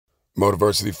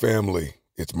Motiversity family,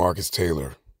 it's Marcus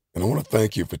Taylor, and I want to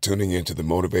thank you for tuning into the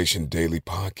Motivation Daily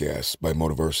Podcast by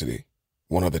Motiversity,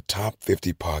 one of the top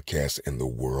 50 podcasts in the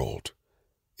world.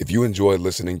 If you enjoy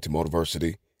listening to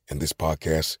Motiversity and this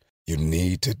podcast, you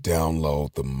need to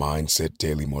download the Mindset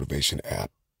Daily Motivation app.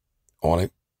 On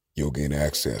it, you'll gain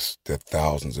access to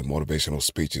thousands of motivational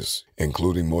speeches,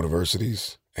 including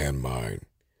Motiversity's and mine.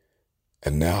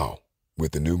 And now,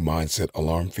 with the new Mindset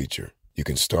Alarm feature, you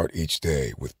can start each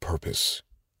day with purpose,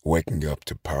 waking up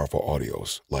to powerful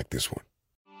audios like this one.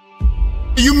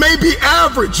 You may be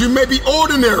average, you may be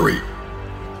ordinary,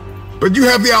 but you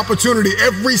have the opportunity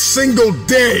every single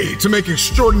day to make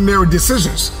extraordinary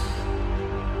decisions.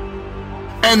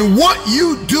 And what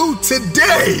you do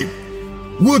today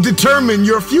will determine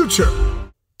your future.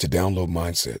 To download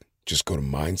Mindset, just go to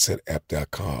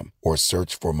mindsetapp.com or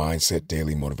search for Mindset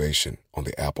Daily Motivation on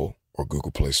the Apple or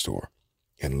Google Play Store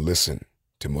and listen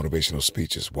to motivational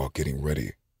speeches while getting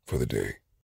ready for the day.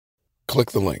 Click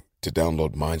the link to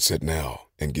download Mindset now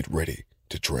and get ready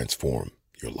to transform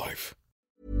your life.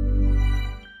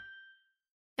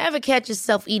 Ever catch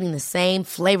yourself eating the same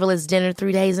flavorless dinner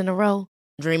 3 days in a row?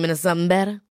 Dreaming of something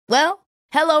better? Well,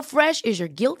 HelloFresh is your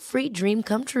guilt-free dream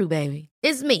come true, baby.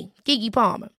 It's me, Keke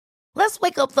Palmer. Let's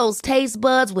wake up those taste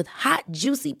buds with hot,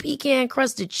 juicy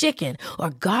pecan-crusted chicken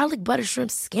or garlic butter shrimp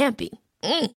scampi.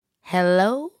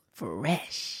 Hello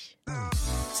Fresh.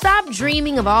 Stop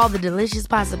dreaming of all the delicious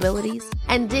possibilities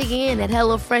and dig in at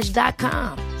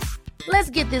HelloFresh.com. Let's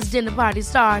get this dinner party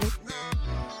started.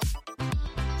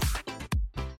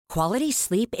 Quality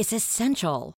sleep is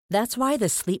essential. That's why the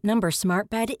Sleep Number Smart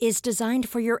Bed is designed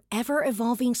for your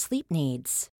ever-evolving sleep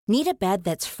needs. Need a bed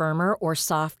that's firmer or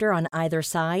softer on either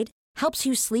side? Helps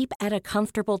you sleep at a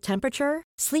comfortable temperature?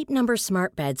 Sleep Number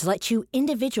Smart Beds let you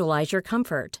individualize your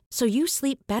comfort, so you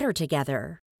sleep better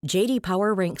together. J.D.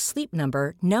 Power ranks Sleep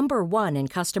Number number 1 in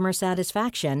customer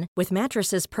satisfaction with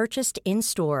mattresses purchased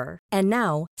in-store. And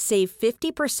now, save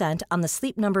 50% on the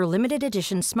Sleep Number Limited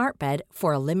Edition Smart Bed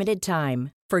for a limited time.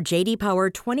 For J.D.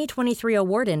 Power 2023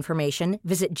 award information,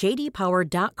 visit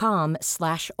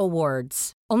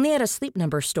jdpower.com/awards. Only at a Sleep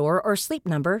Number store or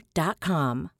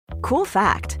sleepnumber.com. Cool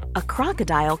fact, a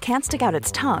crocodile can't stick out its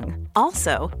tongue.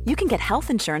 Also, you can get health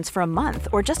insurance for a month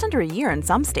or just under a year in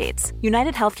some states.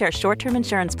 United Healthcare short-term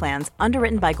insurance plans,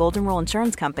 underwritten by Golden Rule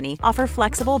Insurance Company, offer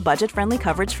flexible, budget-friendly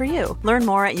coverage for you. Learn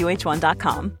more at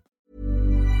uh1.com.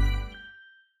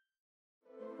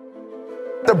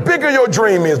 The bigger your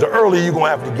dream is, the earlier you're going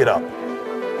to have to get up.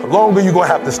 The longer you're going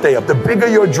to have to stay up. The bigger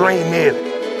your dream is,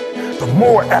 the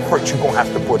more effort you're going to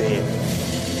have to put in.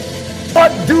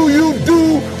 What do you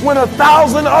do when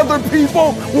 1,000 other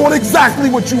people want exactly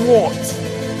what you want?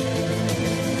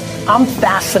 I'm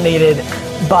fascinated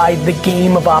by the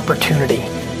game of opportunity.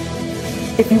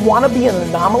 If you want to be an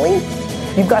anomaly,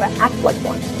 you've got to act like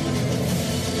one.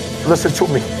 Listen to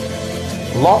me.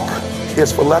 Luck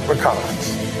is for leprechauns,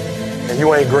 and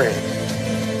you ain't green.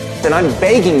 Then I'm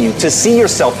begging you to see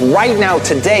yourself right now,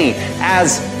 today,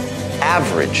 as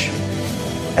average,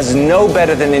 as no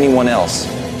better than anyone else.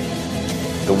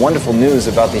 The wonderful news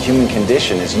about the human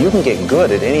condition is you can get good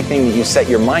at anything that you set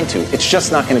your mind to. It's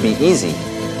just not going to be easy.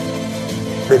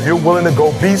 If you're willing to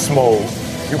go beast mode,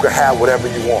 you can have whatever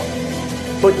you want.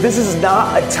 But this is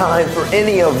not a time for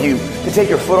any of you to take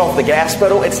your foot off the gas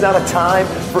pedal. It's not a time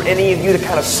for any of you to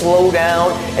kind of slow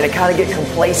down and to kind of get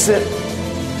complacent.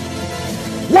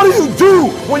 What do you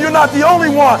do when you're not the only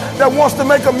one that wants to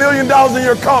make $1 million in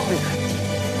your company?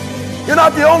 You're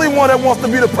not the only one that wants to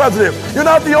be the president. You're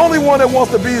not the only one that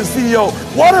wants to be the CEO.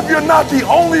 What if you're not the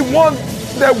only one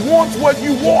that wants what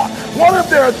you want? What if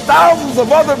there are thousands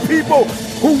of other people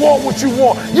who want what you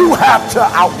want? You have to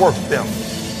outwork them.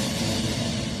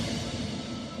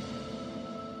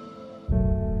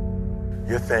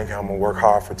 You're thinking, I'm going to work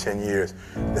hard for 10 years,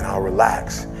 then I'll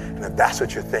relax. And if that's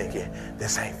what you're thinking,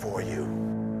 this ain't for you.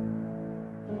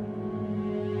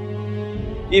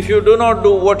 If you do not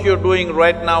do what you're doing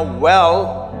right now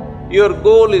well, your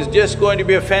goal is just going to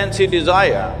be a fancy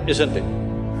desire, isn't it?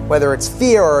 Whether it's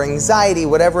fear or anxiety,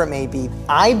 whatever it may be,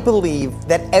 I believe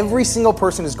that every single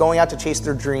person who's going out to chase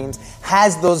their dreams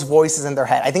has those voices in their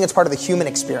head. I think it's part of the human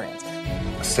experience.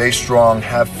 Stay strong,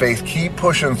 have faith, keep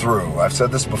pushing through. I've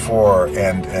said this before,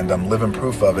 and I'm living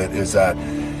proof of it, is that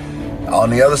on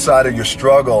the other side of your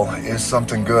struggle is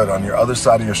something good. On your other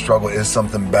side of your struggle is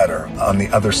something better. On the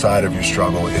other side of your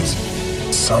struggle is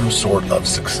some sort of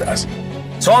success.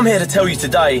 So I'm here to tell you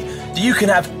today that you can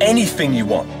have anything you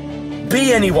want,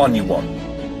 be anyone you want,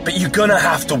 but you're gonna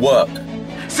have to work.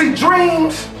 See,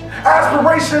 dreams,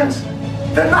 aspirations,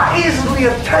 they're not easily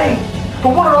attained.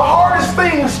 But one of the hardest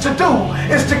things to do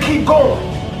is to keep going.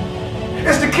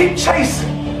 is to keep chasing.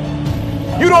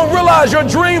 You don't realize your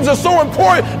dreams are so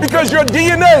important because your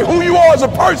DNA, who you are as a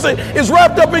person, is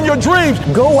wrapped up in your dreams.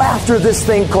 Go after this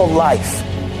thing called life.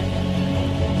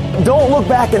 Don't look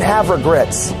back and have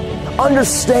regrets.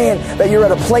 Understand that you're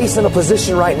at a place and a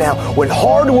position right now when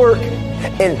hard work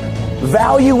and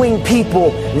valuing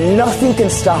people, nothing can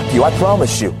stop you. I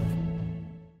promise you.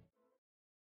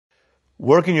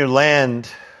 Working your land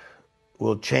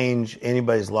will change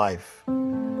anybody's life.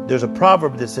 There's a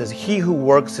proverb that says, he who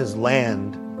works his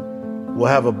land will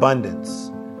have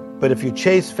abundance. But if you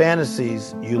chase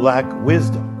fantasies, you lack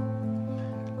wisdom.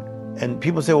 And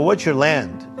people say, well, what's your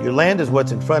land? Your land is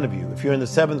what's in front of you. If you're in the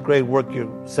 7th grade, work your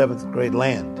 7th grade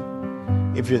land.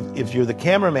 If you're the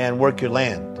cameraman, work your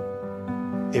land.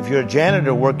 If you're a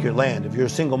janitor, work your land. If you're a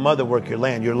single mother, work your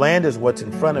land. Your land is what's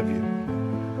in front of you.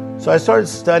 So I started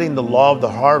studying the law of the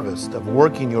harvest, of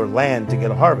working your land to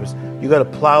get a harvest. You got to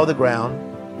plow the ground.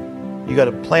 You got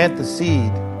to plant the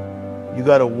seed. You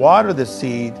got to water the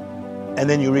seed, and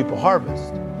then you reap a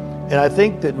harvest. And I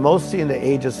think that mostly in the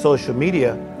age of social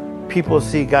media, people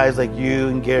see guys like you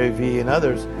and Gary Vee and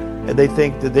others, and they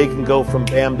think that they can go from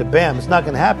bam to bam. It's not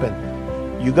going to happen.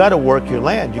 You got to work your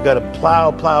land. You got to plow,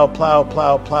 and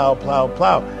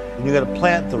you got to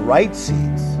plant the right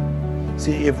seeds.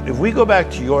 See, if we go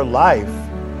back to your life,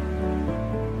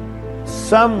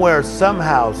 somewhere,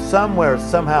 somehow,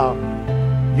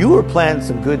 you were planting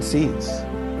some good seeds.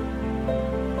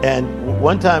 And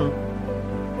one time,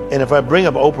 and if I bring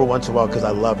up Oprah once in a while because I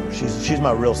love her, she's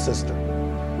my real sister.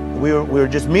 We were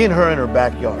just me and her in her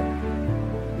backyard.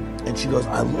 And she goes,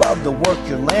 I love to work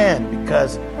your land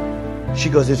because, she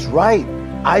goes, it's right.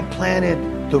 I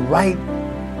planted the right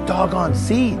doggone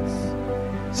seeds.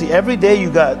 See, every day you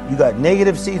got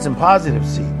negative seeds and positive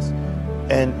seeds.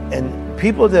 And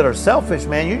people that are selfish,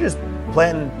 man, you're just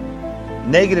planting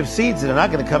negative seeds that are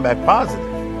not going to come back positive.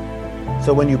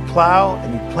 So when you plow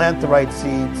and you plant the right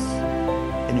seeds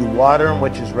and you water them,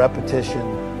 which is repetition,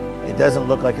 it doesn't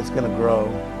look like it's going to grow.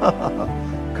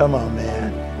 Come on,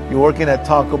 man. You're working at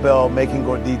Taco Bell, making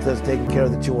gorditas, taking care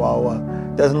of the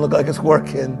Chihuahua. Doesn't look like it's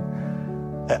working.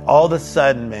 All of a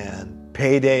sudden, man,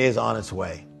 payday is on its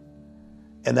way.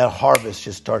 And that harvest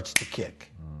just starts to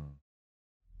kick.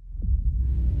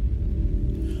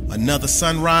 Another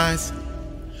sunrise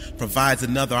provides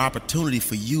another opportunity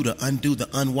for you to undo the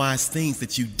unwise things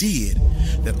that you did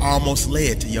that almost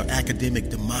led to your academic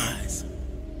demise.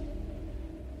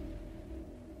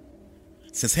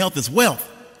 Since health is wealth,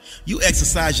 you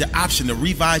exercise your option to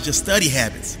revise your study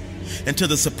habits. And to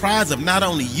the surprise of not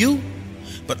only you,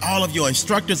 but all of your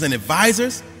instructors and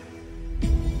advisors,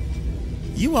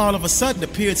 you all of a sudden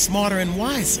appeared smarter and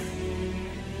wiser.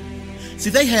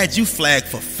 See, they had you flagged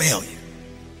for failure,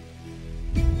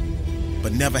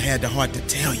 but never had the heart to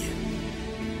tell you.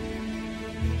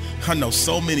 I know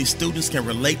so many students can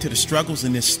relate to the struggles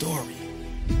in this story,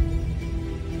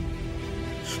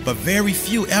 but very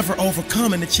few ever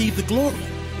overcome and achieve the glory,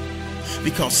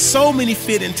 because so many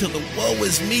fit into the woe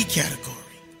is me category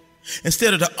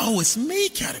instead of the oh it's me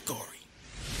category,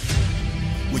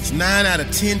 which 9 out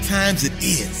of 10 times it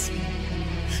is.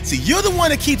 See, you're the one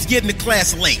that keeps getting to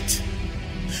class late.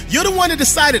 You're the one that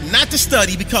decided not to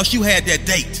study because you had that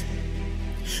date.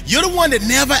 You're the one that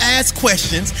never asks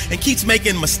questions and keeps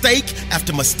making mistake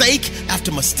after mistake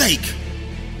after mistake.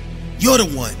 You're the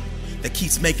one that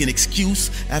keeps making excuse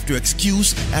after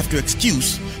excuse after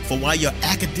excuse for why your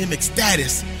academic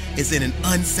status is in an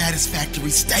unsatisfactory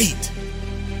state.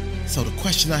 So the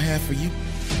question I have for you,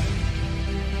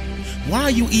 why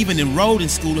are you even enrolled in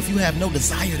school if you have no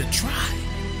desire to try?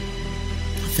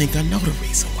 I think I know the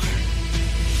reason why.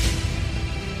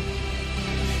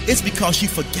 It's because you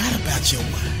forgot about your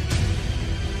why.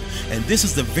 And this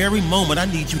is the very moment I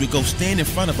need you to go stand in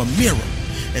front of a mirror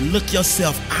and look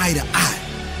yourself eye to eye.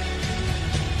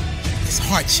 It's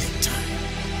hardship time.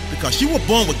 Because you were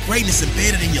born with greatness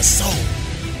embedded in your soul.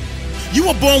 You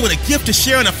were born with a gift to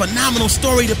share and a phenomenal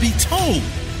story to be told.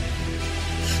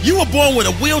 You were born with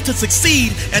a will to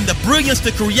succeed and the brilliance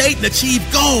to create and achieve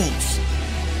goals.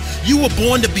 You were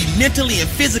born to be mentally and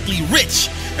physically rich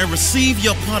and receive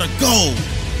your pot of gold.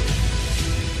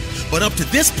 But up to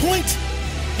this point,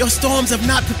 your storms have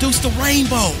not produced a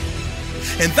rainbow.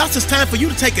 And thus it's time for you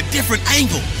to take a different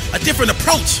angle, a different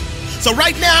approach. So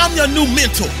right now, I'm your new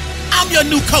mentor. I'm your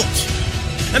new coach.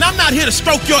 And I'm not here to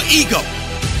stroke your ego.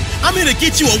 I'm here to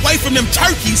get you away from them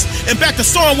turkeys and back to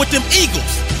soaring with them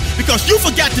eagles. Because you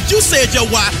forgot that you said your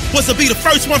why was to be the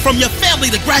first one from your family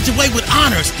to graduate with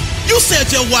honors. You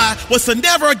said your why was to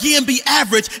never again be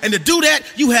average, and to do that,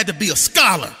 you had to be a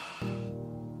scholar.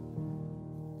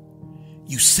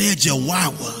 You said your why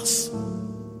was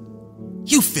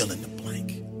You fill in the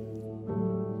blank.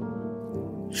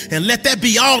 And let that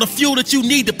be all the fuel that you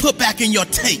need to put back in your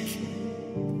tank.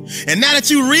 And now that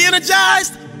you're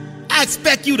re-energized, I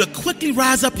expect you to quickly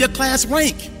rise up your class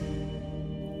rank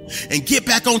and get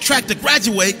back on track to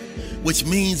graduate, which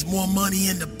means more money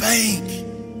in the bank.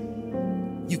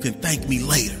 You can thank me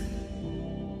later.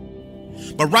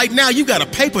 But right now, you got a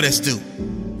paper that's due.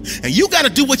 And you got to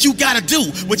do what you got to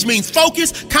do, which means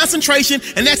focus, concentration,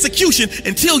 and execution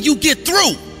until you get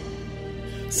through.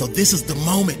 So this is the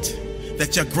moment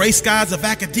that your gray skies of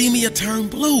academia turn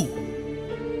blue.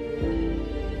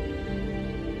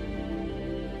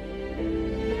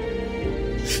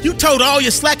 You told all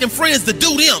your slacking friends to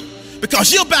do them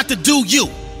because you're about to do you.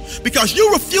 Because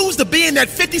you refuse to be in that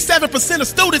 57% of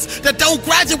students that don't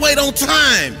graduate on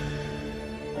time.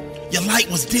 Your light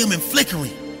was dim and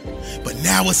flickering, but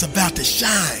now it's about to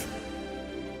shine.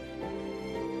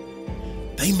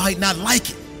 They might not like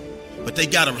it, but they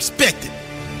gotta respect it.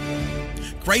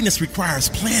 Greatness requires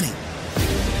planning.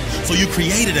 So you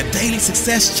created a daily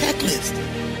success checklist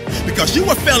because you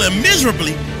were failing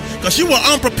miserably because you were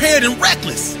unprepared and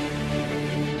reckless.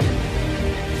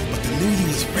 But the new you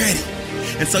is ready.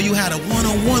 And so you had a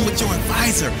one-on-one with your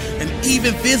advisor and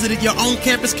even visited your own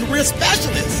campus career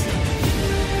specialist.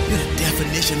 You're the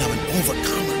definition of an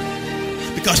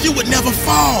overcomer because you would never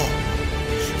fall,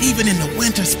 even in the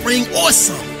winter, spring, or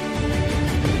summer.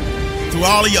 Through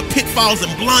all of your pitfalls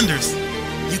and blunders,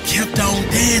 you kept on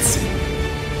dancing,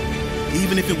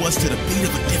 even if it was to the beat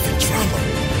of a different drummer.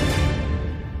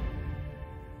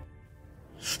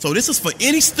 So this is for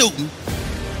any student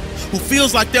who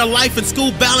feels like their life and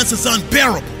school balance is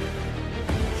unbearable.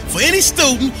 For any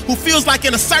student who feels like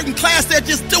in a certain class they're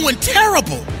just doing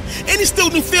terrible. Any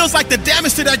student who feels like the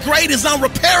damage to their grade is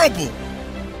unrepairable.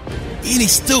 Any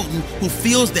student who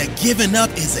feels that giving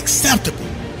up is acceptable.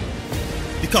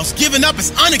 Because giving up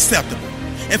is unacceptable.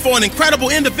 And for an incredible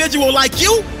individual like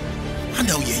you, I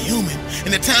know you're human,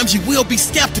 and at times you will be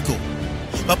skeptical.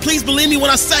 But please believe me when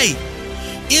I say,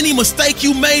 any mistake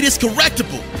you made is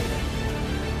correctable.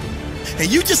 And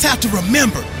you just have to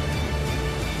remember,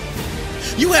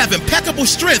 you have impeccable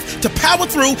strength to power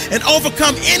through and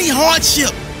overcome any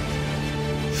hardship.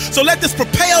 So let this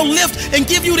propel lift and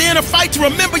give you the inner fight to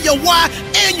remember your why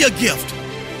and your gift.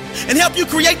 And help you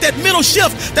create that mental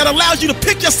shift that allows you to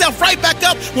pick yourself right back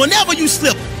up whenever you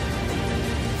slip.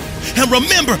 And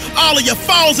remember, all of your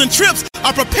falls and trips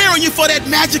are preparing you for that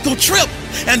magical trip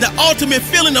and the ultimate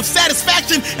feeling of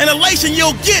satisfaction and elation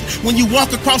you'll get when you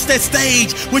walk across that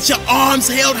stage with your arms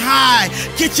held high,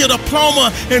 get your diploma,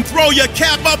 and throw your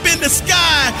cap up in the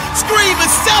sky, scream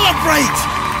and celebrate.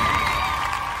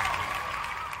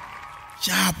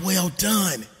 Job well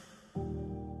done.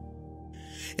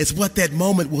 It's what that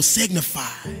moment will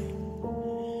signify.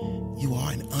 You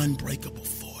are an unbreakable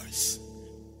force.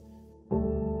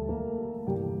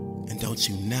 And don't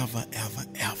you never, ever,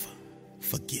 ever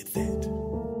forget that.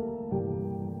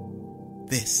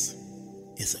 This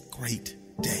is a great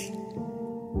day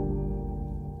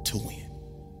to win.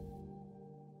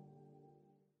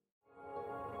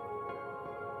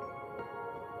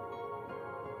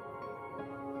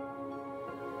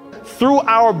 Through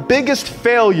our biggest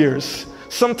failures,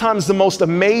 sometimes the most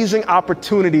amazing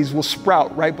opportunities will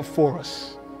sprout right before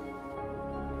us.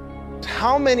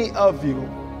 How many of you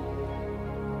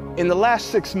in the last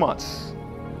 6 months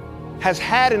has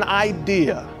had an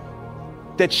idea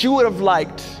that you would have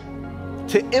liked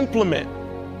to implement,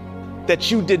 that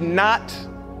you did not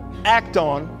act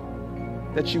on,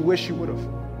 that you wish you would have?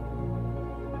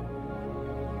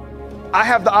 I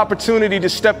have the opportunity to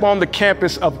step on the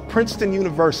campus of Princeton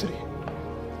University,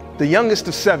 the youngest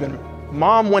of 7.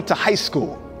 Mom went to high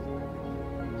school.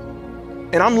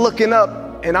 And I'm looking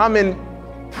up and I'm in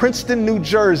Princeton, New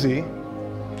Jersey.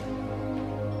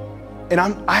 And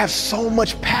I have so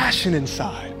much passion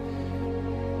inside.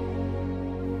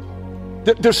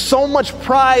 There's so much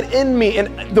pride in me.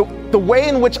 And the way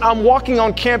in which I'm walking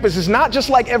on campus is not just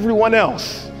like everyone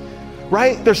else,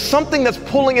 right? There's something that's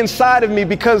pulling inside of me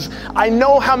because I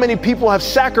know how many people have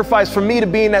sacrificed for me to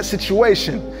be in that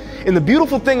situation. And the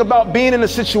beautiful thing about being in a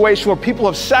situation where people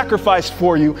have sacrificed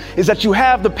for you is that you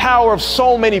have the power of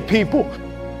so many people.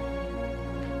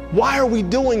 Why are we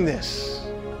doing this?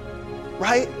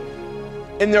 Right?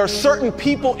 And there are certain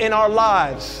people in our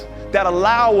lives that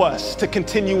allow us to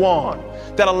continue on,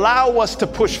 that allow us to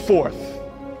push forth.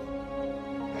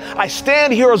 I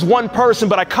stand here as one person,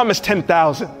 but I come as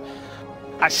 10,000.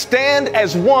 I stand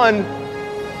as one,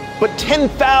 but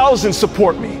 10,000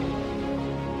 support me.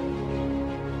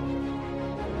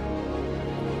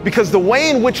 Because the way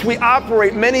in which we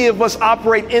operate, many of us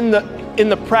operate in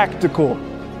the practical.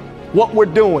 what we're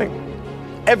doing.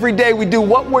 Every day we do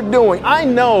what we're doing. I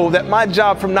know that my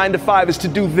job from 9 to 5 is to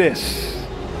do this,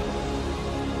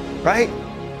 right?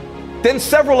 Then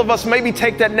several of us maybe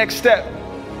take that next step.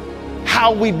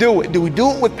 How we do it. Do we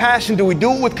do it with passion? Do we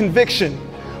do it with conviction?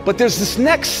 But there's this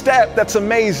next step that's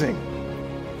amazing.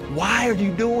 Why are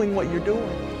you doing what you're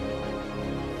doing?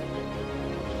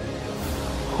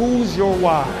 Who's your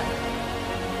why?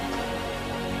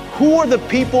 Who are the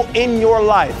people in your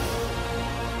life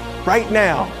right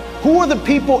now? Who are the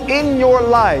people in your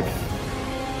life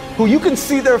who you can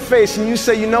see their face and you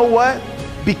say, you know what?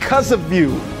 Because of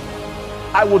you,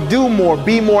 I will do more,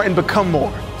 be more, and become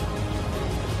more.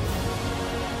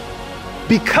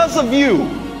 Because of you,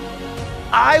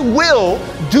 I will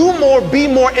do more, be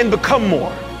more, and become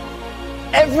more.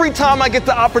 Every time I get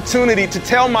the opportunity to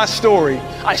tell my story,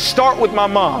 I start with my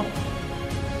mom.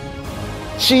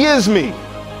 She is me.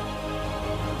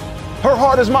 Her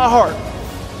heart is my heart.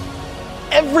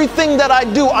 Everything that I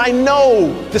do, I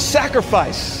know the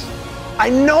sacrifice. I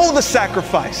know the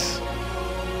sacrifice.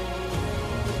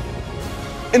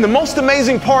 And the most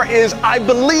amazing part is I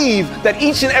believe that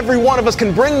each and every one of us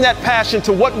can bring that passion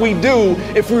to what we do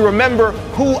if we remember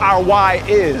who our why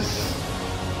is.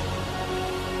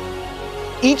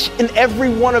 Each and every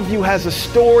one of you has a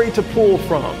story to pull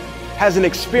from, has an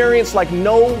experience like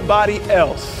nobody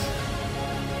else.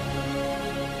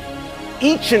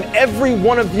 Each and every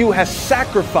one of you has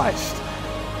sacrificed.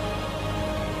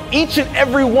 Each and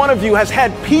every one of you has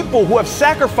had people who have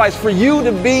sacrificed for you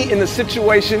to be in the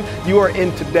situation you are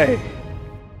in today.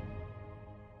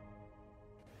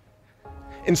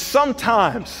 And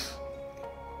sometimes,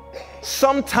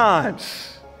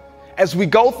 as we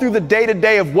go through the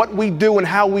day-to-day of what we do and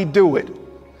how we do it,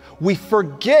 we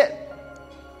forget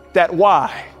that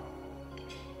why.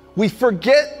 We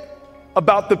forget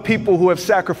about the people who have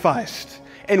sacrificed,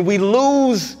 and we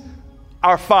lose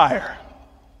our fire.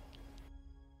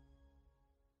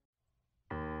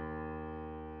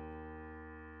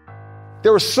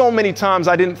 There were so many times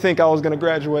I didn't think I was going to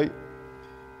graduate.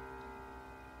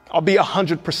 I'll be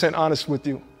 100% honest with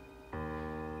you.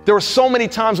 There were so many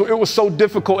times where it was so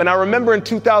difficult. And I remember in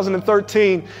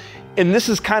 2013, and this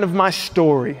is kind of my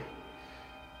story,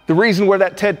 the reason where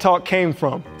that TED Talk came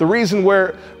from, the reason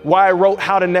why I wrote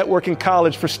How to Network in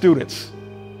College for Students.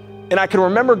 And I can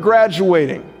remember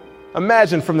graduating,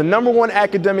 imagine, from the #1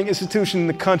 academic institution in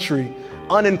the country,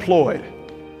 unemployed.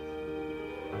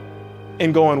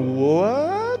 And going,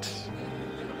 what?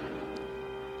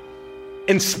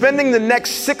 And spending the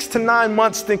next 6 to 9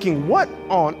 months thinking, what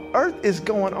on earth is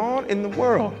going on in the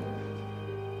world?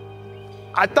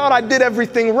 I thought I did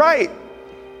everything right.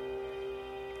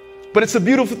 But it's a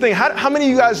beautiful thing. How many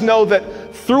of you guys know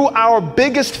that through our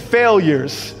biggest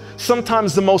failures,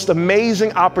 sometimes the most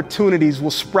amazing opportunities will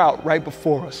sprout right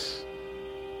before us?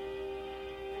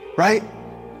 Right?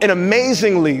 And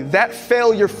amazingly, that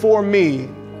failure for me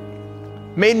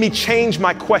made me change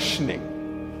my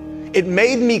questioning. It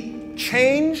made me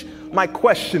change my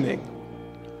questioning.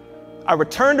 I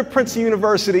returned to Princeton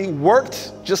University,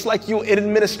 worked just like you in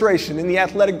administration in the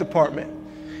athletic department.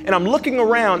 And I'm looking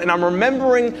around and I'm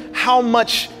remembering how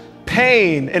much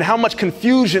pain and how much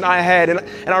confusion I had. And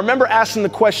I remember asking the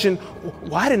question,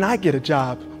 why didn't I get a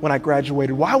job when I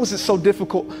graduated? Why was it so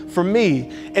difficult for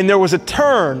me? And there was a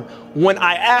turn when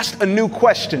I asked a new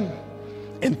question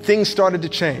and things started to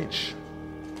change.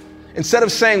 Instead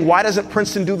of saying, why doesn't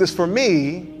Princeton do this for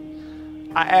me?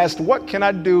 I asked, what can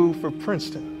I do for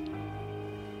Princeton?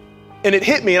 And it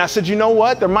hit me, and I said, you know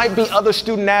what? There might be other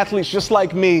student athletes just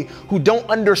like me who don't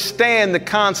understand the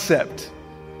concept.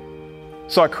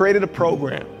 So I created a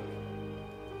program.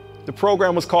 The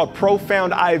program was called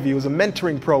Profound Ivy. It was a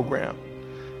mentoring program.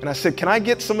 And I said, can I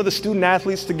get some of the student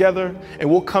athletes together and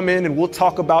we'll come in and we'll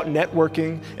talk about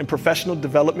networking and professional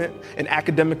development and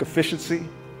academic efficiency?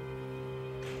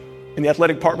 And the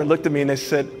athletic department looked at me and they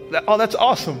said, oh, that's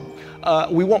awesome.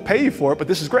 We won't pay you for it, but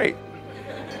this is great.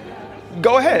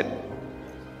 Go ahead.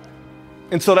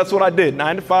 And so that's what I did.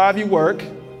 9 to 5, you work.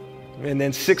 And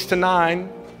then 6 to 9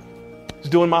 is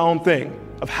doing my own thing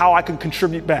of how I could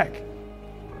contribute back.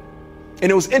 And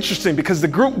it was interesting because the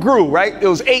group grew, right? It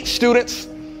was 8 students,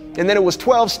 and then it was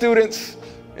 12 students,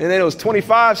 and then it was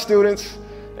 25 students,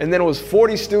 and then it was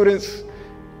 40 students,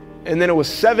 and then it was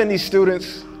 70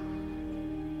 students.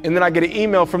 And then I get an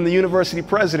email from the university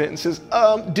president and says,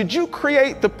 did you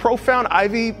create the Profound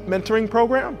Ivy mentoring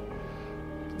program?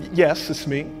 Yes, it's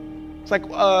me. It's like,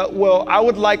 well, I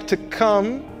would like to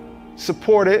come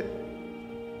support it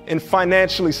and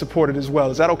financially support it as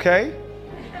well. Is that okay?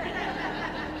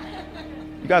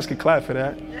 You guys can clap for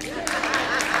that.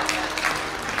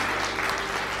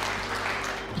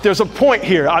 there's a point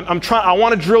here. I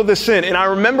want to drill this in. And I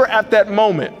remember at that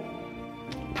moment,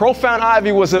 Profound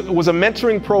Ivy was a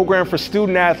mentoring program for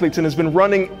student athletes and has been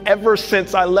running ever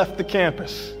since I left the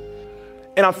campus.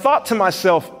 And I thought to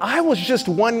myself, I was just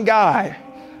one guy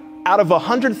out of a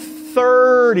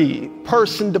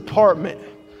 130-person department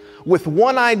with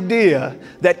one idea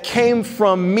that came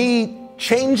from me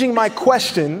changing my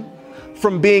question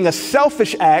from being a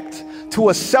selfish act to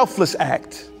a selfless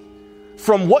act.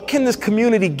 From what can this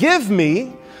community give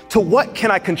me to what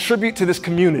can I contribute to this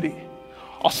community?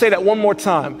 I'll say that one more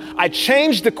time. I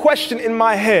changed the question in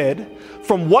my head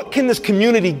from what can this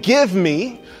community give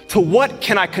me to what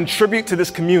can I contribute to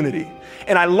this community?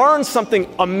 And I learned something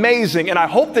amazing, and I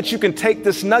hope that you can take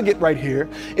this nugget right here,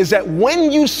 is that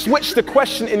when you switch the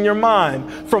question in your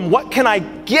mind from what can I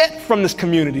get from this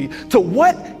community to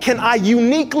what can I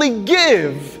uniquely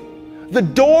give, the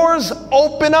doors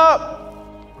open up.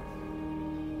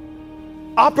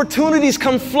 Opportunities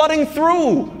come flooding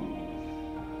through.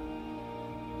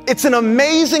 It's an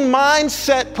amazing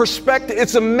mindset perspective.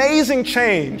 It's amazing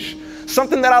change.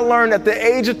 Something that I learned at the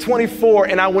age of 24,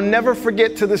 and I will never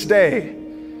forget to this day.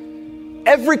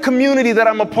 Every community that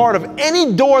I'm a part of,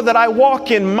 any door that I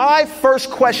walk in, my first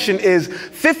question is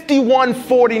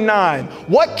 5149.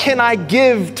 What can I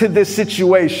give to this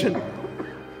situation?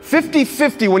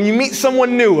 50-50, when you meet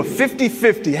someone new, a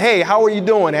 50-50. Hey, how are you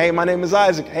doing? Hey, my name is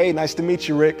Isaac. Hey, nice to meet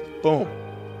you, Rick. Boom.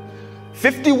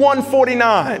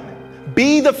 51-49.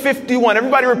 Be the 51.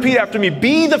 Everybody repeat after me.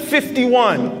 Be the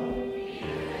 51.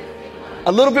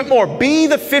 A little bit more. Be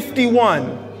the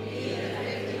 51.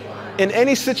 In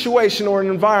any situation or an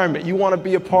environment you want to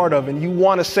be a part of and you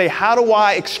want to say, how do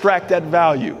I extract that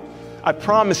value? I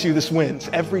promise you this wins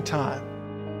every time.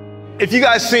 If you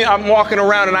guys see, I'm walking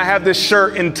around and I have this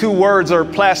shirt and two words are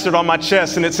plastered on my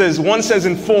chest and it says, one says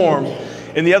inform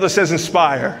and the other says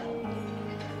inspire.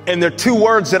 And they're two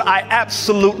words that I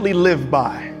absolutely live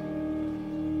by.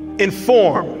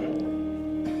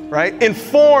 Inform, right?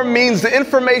 Inform means the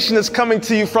information that's coming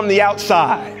to you from the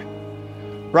outside,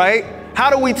 right? How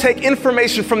do we take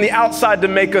information from the outside to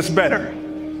make us better?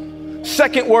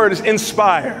 Second word is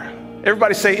inspire.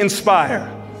 Everybody say inspire.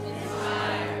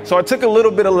 So I took a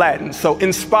little bit of Latin. So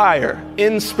inspire,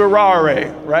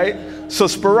 inspirare, right? So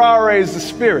spirare is the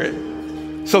spirit.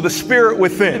 So the spirit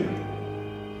within.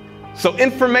 So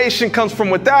information comes from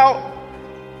without,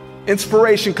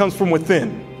 inspiration comes from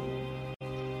within.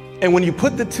 And when you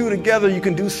put the two together, you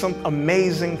can do some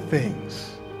amazing things.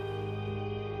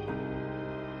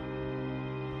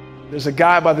 There's a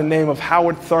guy by the name of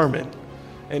Howard Thurman,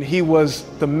 and he was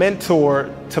the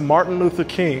mentor to Martin Luther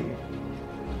King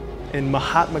and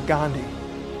Mahatma Gandhi.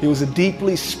 He was a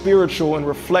deeply spiritual and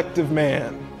reflective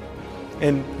man.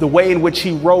 And the way in which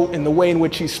he wrote and the way in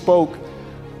which he spoke,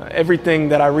 everything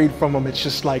that I read from him, it's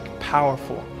just like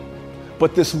powerful.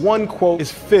 But this one quote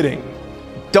is fitting.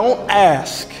 Don't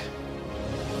ask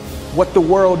what the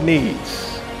world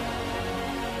needs.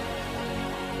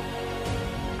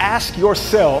 Ask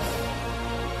yourself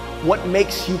what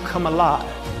makes you come alive.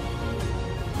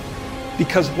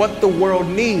 Because what the world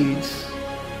needs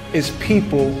is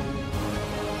people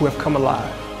who have come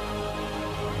alive.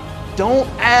 Don't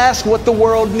ask what the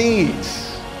world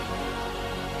needs.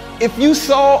 If you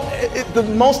saw the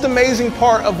most amazing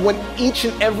part of when each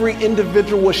and every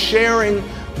individual was sharing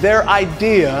their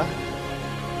idea,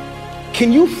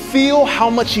 can you feel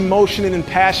how much emotion and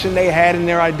passion they had in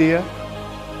their idea?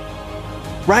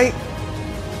 Right?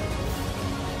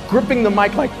 Gripping the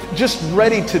mic like just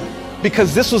ready to,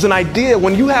 because this was an idea.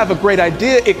 When you have a great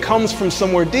idea, it comes from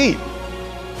somewhere deep,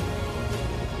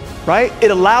 right?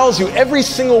 It allows you, every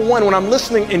single one, when I'm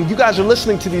listening and you guys are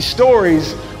listening to these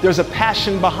stories, there's a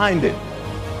passion behind it.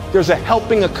 There's a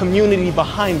helping a community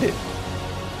behind it.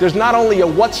 There's not only a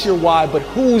what's your why, but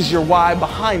who's your why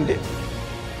behind it.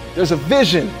 There's a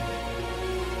vision.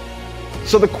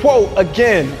 So the quote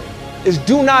again is,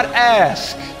 do not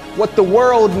ask what the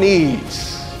world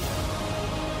needs.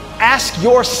 Ask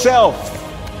yourself,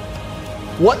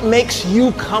 what makes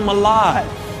you come alive?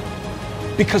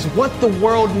 Because what the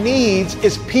world needs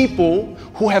is people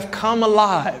who have come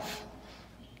alive.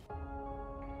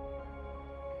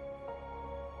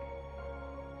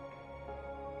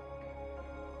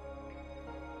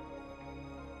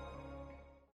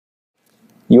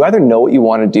 You either know what you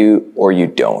want to do or you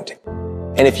don't.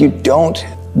 And if you don't,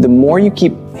 the more you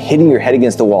keep hitting your head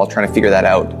against the wall trying to figure that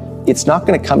out, it's not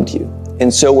going to come to you.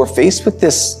 And so we're faced with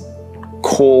this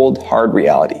cold, hard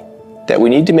reality that we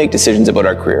need to make decisions about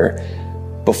our career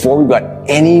before we've got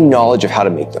any knowledge of how to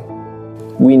make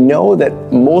them. We know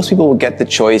that most people will get the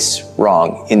choice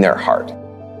wrong in their heart.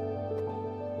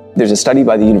 There's a study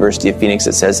by the University of Phoenix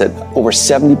that says that over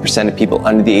 70% of people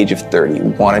under the age of 30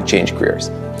 want to change careers.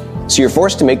 So you're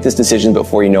forced to make this decision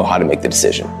before you know how to make the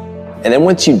decision. And then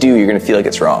once you do, you're going to feel like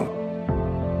it's wrong.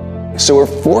 So we're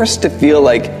forced to feel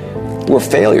like we're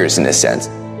failures in a sense.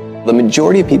 The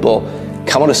majority of people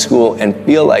come out of school and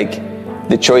feel like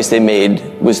the choice they made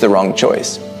was the wrong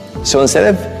choice. So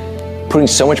instead of putting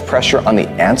so much pressure on the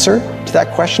answer to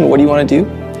that question, what do you want to do?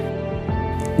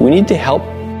 We need to help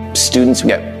students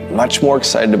get much more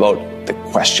excited about the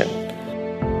question.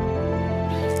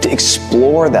 To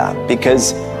explore that,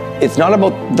 because it's not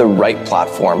about the right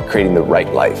platform creating the right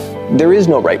life. There is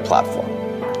no right platform.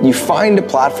 You find a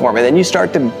platform and then you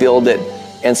start to build it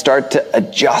and start to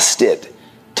adjust it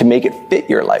to make it fit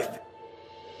your life.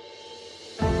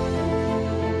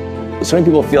 So many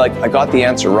people feel like, I got the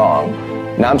answer wrong,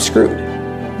 now I'm screwed.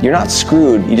 You're not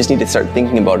screwed, you just need to start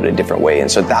thinking about it a different way. And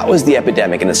so that was the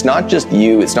epidemic, and it's not just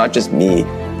you, it's not just me,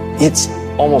 it's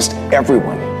almost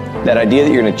everyone. That idea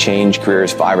that you're going to change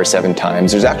careers 5 or 7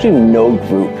 times, there's actually no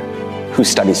group who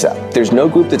studies that. There's no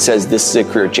group that says this is a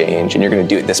career change and you're going to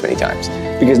do it this many times,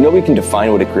 because nobody can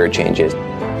define what a career change is.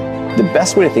 The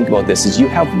best way to think about this is you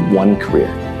have one career.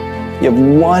 You have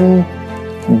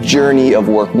one journey of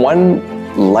work, one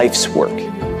life's work.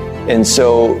 And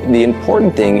so the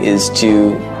important thing is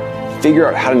to figure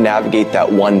out how to navigate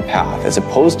that one path, as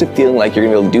opposed to feeling like you're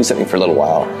going to be able to do something for a little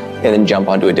while and then jump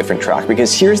onto a different track.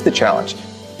 Because here's the challenge.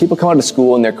 People come out of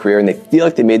school in their career and they feel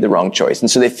like they made the wrong choice. And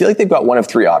so they feel like they've got one of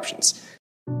 3 options.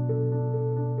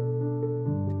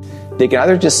 They can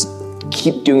either just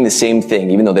keep doing the same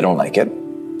thing even though they don't like it.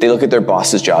 They look at their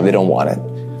boss's job, they don't want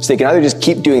it. So they can either just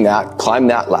keep doing that, climb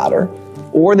that ladder,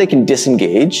 or they can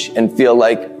disengage and feel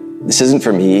like, this isn't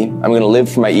for me, I'm going to live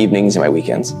for my evenings and my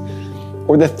weekends.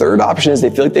 Or the third option is they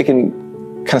feel like they can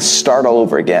kind of start all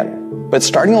over again. But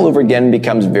starting all over again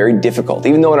becomes very difficult,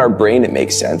 even though in our brain it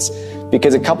makes sense,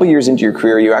 because a couple years into your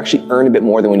career, you actually earn a bit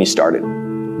more than when you started.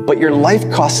 But your life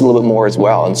costs a little bit more as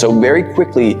well. And so very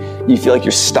quickly, you feel like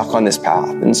you're stuck on this path.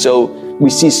 And so we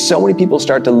see so many people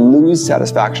start to lose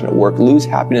satisfaction at work, lose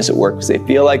happiness at work, because they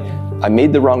feel like, I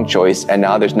made the wrong choice and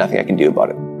now there's nothing I can do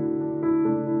about it.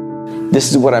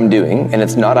 This is what I'm doing and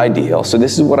it's not ideal, so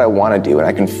this is what I want to do, and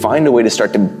I can find a way to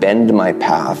start to bend my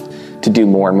path to do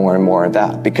more and more and more of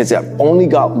that, because I've only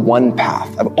got one path,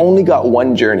 I've only got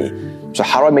one journey. So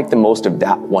how do I make the most of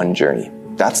that one journey?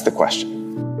 That's the question.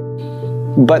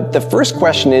 But the first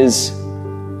question is,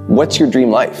 what's your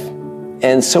dream life?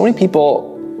 And so many people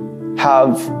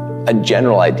have a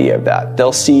general idea of that.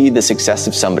 They'll see the success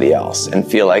of somebody else and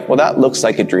feel like, well, that looks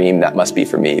like a dream, that must be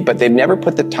for me. But they've never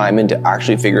put the time in to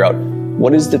actually figure out,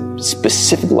 what is the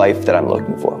specific life that I'm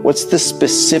looking for? What's the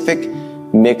specific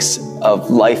mix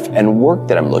of life and work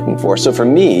that I'm looking for? So for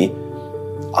me,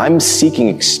 I'm seeking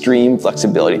extreme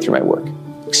flexibility through my work.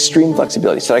 Extreme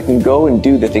flexibility, so I can go and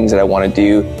do the things that I want to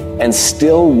do and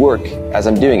still work as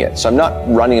I'm doing it. So I'm not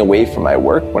running away from my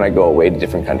work when I go away to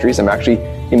different countries. I'm actually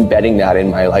embedding that in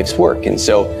my life's work. And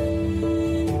so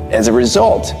as a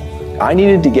result, I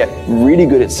needed to get really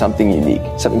good at something unique,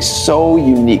 something so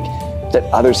unique that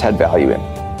others had value in.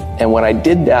 And when I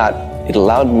did that, it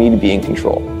allowed me to be in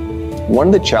control. One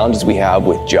of the challenges we have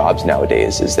with jobs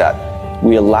nowadays is that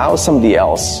we allow somebody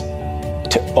else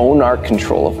to own our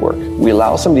control of work. We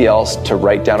allow somebody else to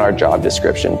write down our job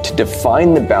description, to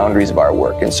define the boundaries of our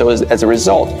work. And so as a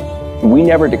result, we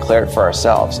never declare it for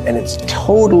ourselves. And it's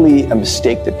totally a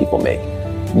mistake that people make.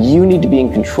 You need to be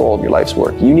in control of your life's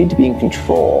work. You need to be in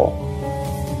control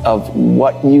of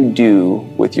what you do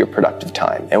with your productive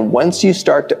time. And once you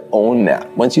start to own that,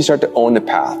 once you start to own the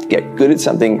path, get good at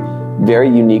something very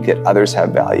unique that others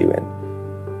have value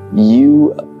in,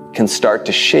 you can start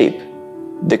to shape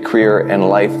the career and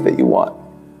life that you want.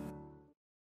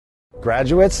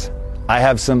 Graduates, I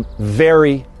have some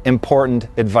very important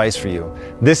advice for you.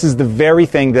 This is the very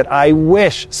thing that I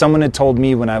wish someone had told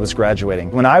me when I was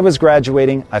graduating. When I was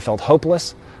graduating, I felt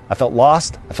hopeless. I felt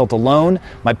lost. I felt alone.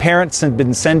 My parents had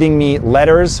been sending me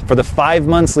letters for the 5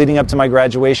 months leading up to my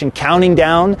graduation, counting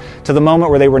down to the moment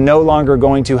where they were no longer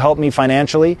going to help me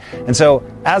financially. And so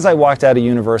as I walked out of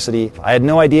university, I had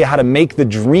no idea how to make the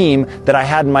dream that I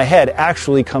had in my head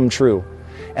actually come true.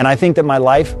 And I think that my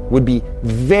life would be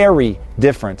very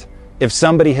different if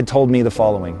somebody had told me the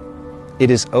following: it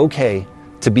is okay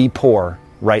to be poor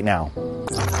right now.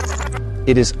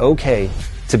 It is okay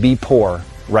to be poor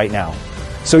right now.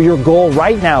 So your goal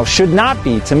right now should not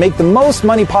be to make the most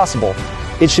money possible.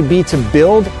 It should be to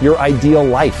build your ideal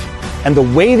life. And the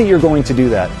way that you're going to do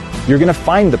that, you're going to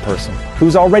find the person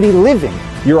who's already living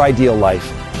your ideal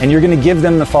life, and you're going to give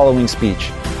them the following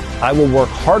speech: I will work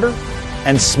harder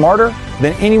and smarter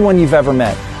than anyone you've ever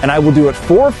met. And I will do it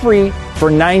for free for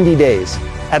 90 days.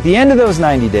 At the end of those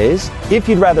 90 days, if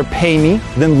you'd rather pay me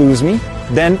than lose me,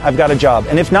 then I've got a job.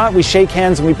 And if not, we shake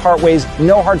hands and we part ways,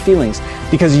 no hard feelings,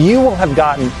 because you will have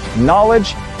gotten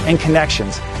knowledge and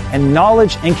connections. And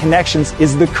knowledge and connections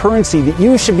is the currency that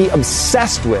you should be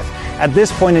obsessed with at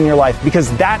this point in your life,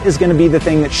 because that is going to be the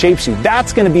thing that shapes you.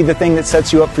 That's going to be the thing that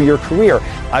sets you up for your career.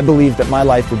 I believe that my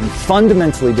life would be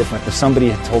fundamentally different if somebody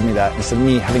had told me that instead of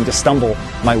me having to stumble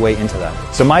my way into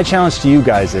that. So my challenge to you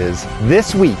guys is,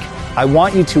 this week, I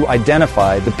want you to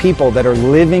identify the people that are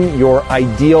living your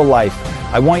ideal life.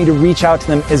 I want you to reach out to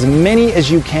them, as many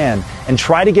as you can, and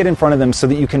try to get in front of them so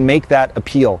that you can make that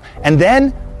appeal. And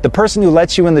then the person who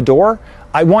lets you in the door,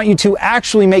 I want you to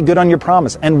actually make good on your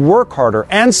promise and work harder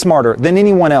and smarter than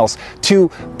anyone else, to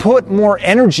put more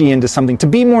energy into something, to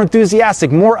be more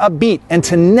enthusiastic, more upbeat, and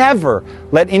to never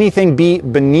let anything be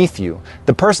beneath you.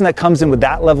 The person that comes in with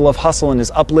that level of hustle and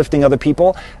is uplifting other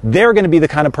people, they're going to be the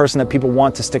kind of person that people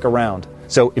want to stick around.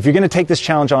 So if you're going to take this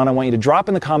challenge on, I want you to drop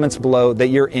in the comments below that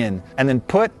you're in, and then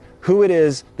put who it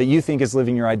is that you think is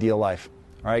living your ideal life.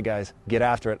 All right, guys, get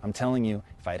after it. I'm telling you,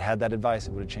 if I had had that advice,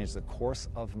 it would have changed the course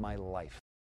of my life.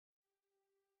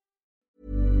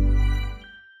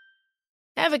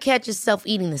 Ever catch yourself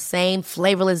eating the same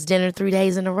flavorless dinner 3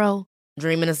 days in a row?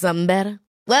 Dreaming of something better?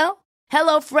 Well,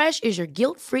 HelloFresh is your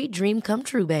guilt-free dream come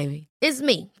true, baby. It's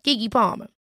me, Keke Palmer.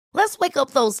 Let's wake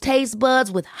up those taste buds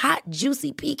with hot,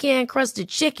 juicy pecan-crusted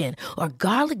chicken or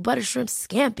garlic butter shrimp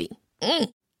scampi.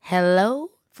 Hello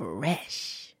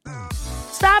Fresh.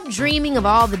 Stop dreaming of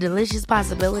all the delicious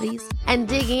possibilities and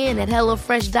dig in at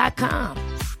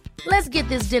HelloFresh.com. Let's get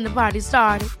this dinner party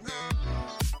started.